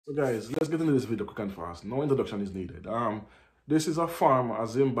So guys, let's get into this video quick and fast. No introduction is needed. This is a farmer, a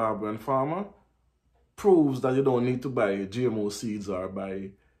Zimbabwean farmer, proves that you don't need to buy GMO seeds or buy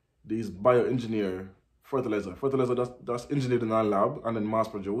these bioengineered fertilizer. Fertilizer that's engineered in a lab and then mass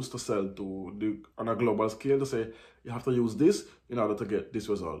produced to sell on a global scale to say you have to use this in order to get this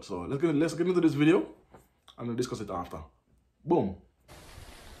result. So let's get into this video and we'll discuss it after. Boom.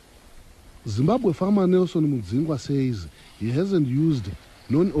 Zimbabwe farmer Nelson Mudzingwa says he hasn't used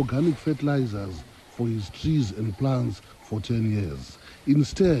non-organic fertilizers for his trees and plants for 10 years.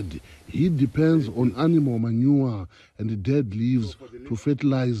 Instead, he depends on animal manure and dead leaves to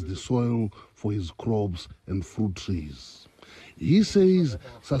fertilize the soil for his crops and fruit trees. He says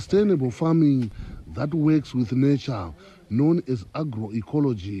sustainable farming that works with nature, known as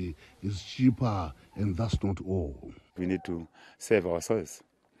agroecology, is cheaper, and that's not all. We need to save our soils.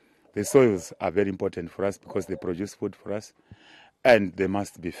 The soils are very important for us because they produce food for us, and they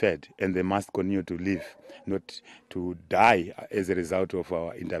must be fed, and they must continue to live, not to die as a result of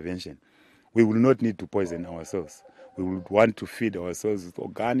our intervention. We will not need to poison our soils. We would want to feed our soils with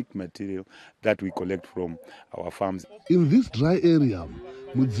organic material that we collect from our farms. In this dry area,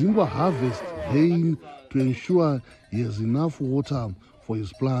 Mudzingwa harvests rain to ensure he has enough water for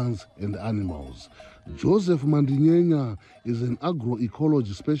his plants and animals. Joseph Mandinyenya is an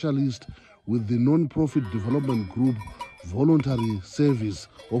agroecology specialist with the non-profit development group Voluntary Service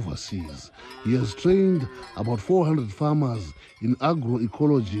Overseas. He has trained about 400 farmers in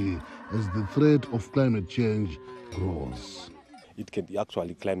agroecology as the threat of climate change grows. It can be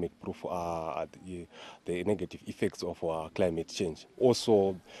actually climate proof the negative effects of climate change.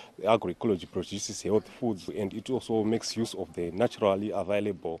 Also, agroecology produces health foods, and it also makes use of the naturally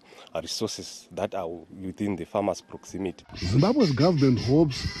available resources that are within the farmer's proximity. Zimbabwe's government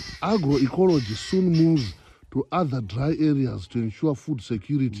hopes agroecology soon moves to other dry areas to ensure food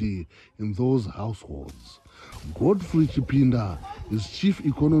security in those households. Godfrey Chipinda is chief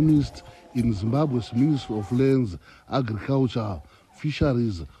economist in Zimbabwe's Ministry of Lands, Agriculture,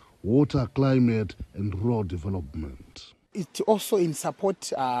 Fisheries, Water, Climate and Rural Development. It's also in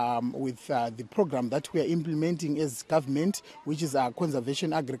support with the program that we are implementing as government, which is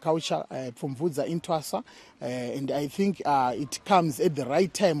conservation agriculture from Vudza in Twasa. And I think it comes at the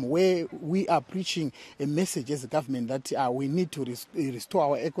right time where we are preaching a message as a government that we need to restore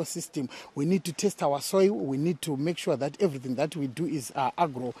our ecosystem. We need to test our soil. We need to make sure that everything that we do is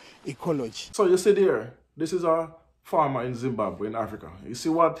agroecology. So you see there, this is a farmer in Zimbabwe, in Africa. You see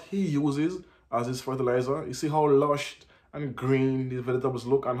what he uses as his fertilizer. You see how lush and green these vegetables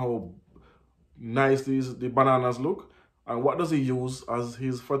look and how nice the bananas look. And what does he use as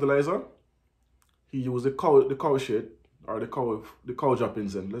his fertilizer? He uses the cow shit or the cow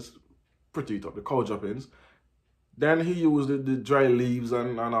droppings, and let's pretty it up, the cow droppings. Then he used the dry leaves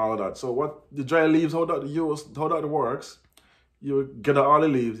and all of that. So what the dry leaves, how that works, you get all the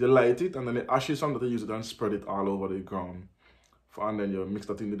leaves, you light it, and then the ashes from that you use it and spread it all over the ground. And then you mix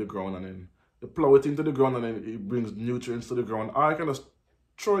that into the ground, and then you plow it into the ground, and then it brings nutrients to the ground. Or you can just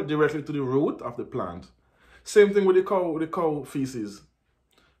throw it directly to the root of the plant. Same thing with the cow feces.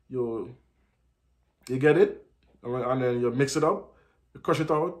 You get it, and then you mix it up, you crush it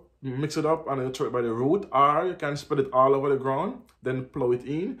out, you mix it up, and then you throw it by the root. Or you can spread it all over the ground, then plow it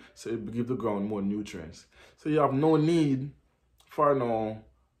in, so it gives the ground more nutrients. So you have no need for no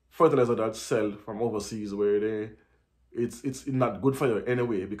fertilizer that's sold from overseas where it's not good for you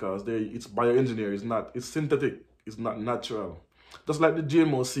anyway, because it's bioengineered, it's synthetic, it's not natural. Just like the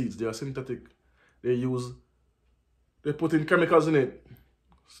GMO seeds, they are synthetic. They put in chemicals in it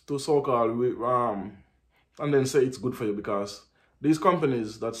to so-called and then say it's good for you, because these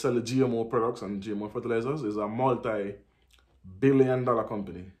companies that sell the GMO products and GMO fertilizers is a multi-billion-dollar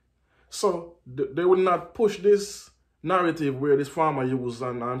company. So they will not push this narrative where this farmer uses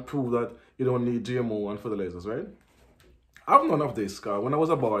and prove that you don't need GMO and fertilizers, right? I've none of this, because when I was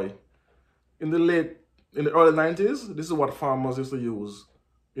a boy, in the early 90s, this is what farmers used to use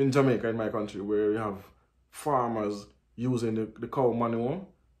in Jamaica, in my country, where you have farmers using the cow manure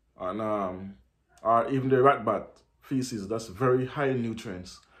and or even the rat bat feces. That's very high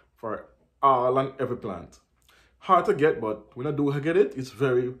nutrients for all and every plant. Hard to get, but when I do get it, it's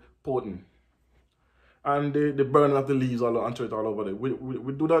very potent. And they burn up the leaves and throw it all over there.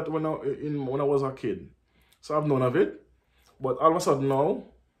 We do that when I was a kid. So I've known of it. But all of a sudden now,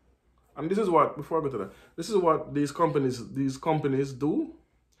 and this is what, before I go to that, this is what these companies do.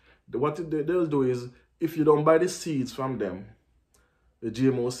 What they'll do is, if you don't buy the seeds from them, the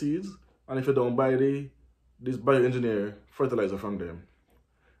GMO seeds, and if you don't buy this bioengineered fertilizer from them,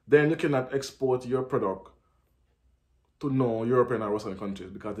 then you cannot export your product to know European or Western countries,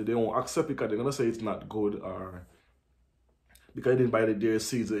 because they don't accept it because they're gonna say it's not good, or because they didn't buy their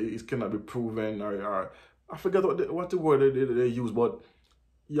seeds, it cannot be proven, or I forget what the word they use, but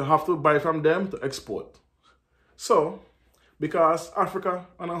you have to buy from them to export. So, because Africa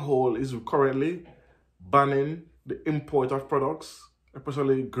on a whole is currently banning the import of products,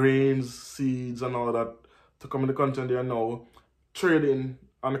 especially grains, seeds, and all that, to come in the country, and they are now trading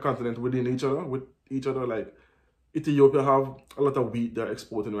on the continent within each other, with each other. Like Ethiopia have a lot of wheat they're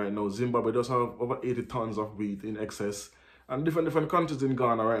exporting right now. Zimbabwe does have over 80 tons of wheat in excess. And different countries in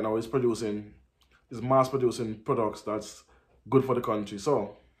Ghana right now is mass producing products that's good for the country.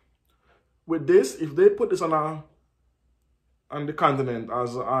 So with this, if they put this on the continent,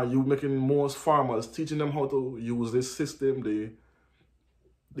 as you making most farmers, teaching them how to use this system,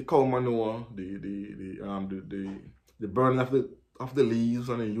 the cow manure, the burning of the leaves,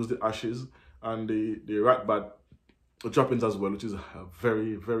 and then use the ashes and the rat bat droppings as well, which is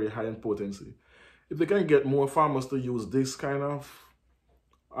very, very high in potency. If they can get more farmers to use this kind of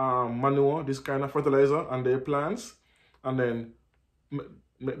manure, this kind of fertilizer on their plants, and then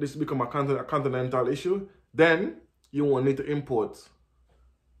make this become a continental issue, then you won't need to import.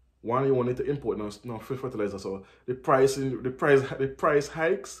 You won't need to import no fertilizer. So the price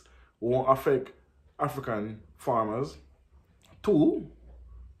hikes won't affect African farmers. Two,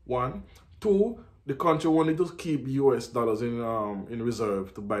 the country won't need to keep US dollars in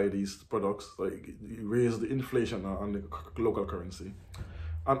reserve to buy these products. Like, raise the inflation on the local currency.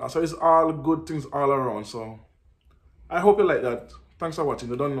 And so it's all good things all around. So I hope you like that. Thanks for watching.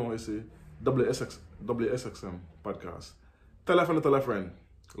 If you don't know, it's a WSXM podcast. Tell a friend to tell a friend.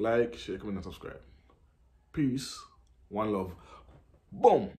 Like, share, comment, and subscribe. Peace. One love. Boom.